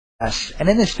Yes, and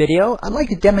in this video, I'd like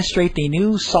to demonstrate the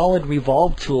new solid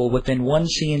revolve tool within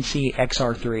OneCNC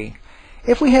XR3.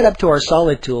 If we head up to our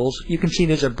solid tools, you can see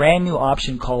there's a brand new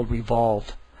option called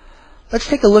revolved. Let's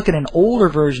take a look at an older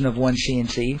version of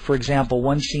OneCNC, for example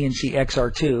OneCNC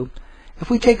XR2. If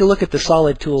we take a look at the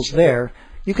solid tools there,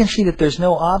 you can see that there's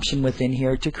no option within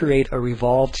here to create a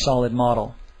revolved solid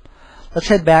model. Let's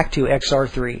head back to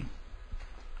XR3.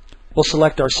 We'll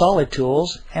select our solid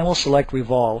tools and we'll select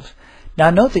revolved. Now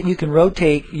note that you can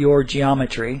rotate your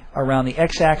geometry around the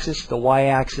x-axis, the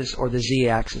y-axis, or the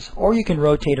z-axis, or you can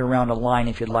rotate around a line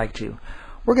if you'd like to.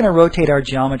 We're going to rotate our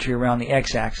geometry around the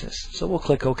x-axis, so we'll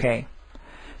click OK.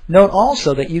 Note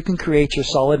also that you can create your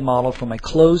solid model from a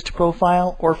closed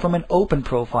profile or from an open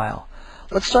profile.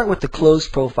 Let's start with the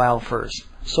closed profile first.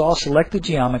 So I'll select the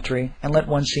geometry and let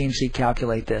OneCNC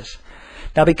calculate this.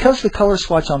 Now because the color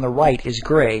swatch on the right is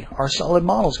gray, our solid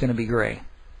model is going to be gray.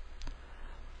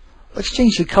 Let's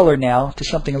change the color now to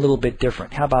something a little bit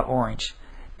different. How about orange?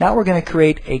 Now we're going to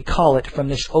create a collet from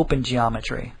this open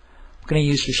geometry. We're going to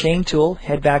use the same tool,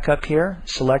 head back up here,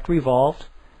 select revolved.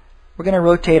 We're going to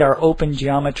rotate our open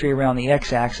geometry around the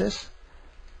x-axis.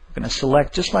 We're going to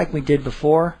select just like we did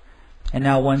before, and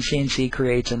now OneCNC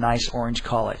creates a nice orange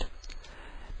collet.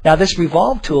 Now this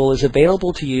revolve tool is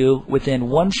available to you within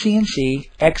OneCNC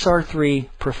XR3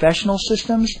 professional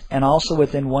systems and also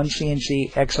within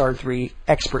OneCNC XR3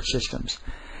 expert systems.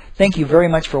 Thank you very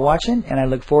much for watching, and I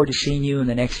look forward to seeing you in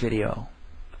the next video.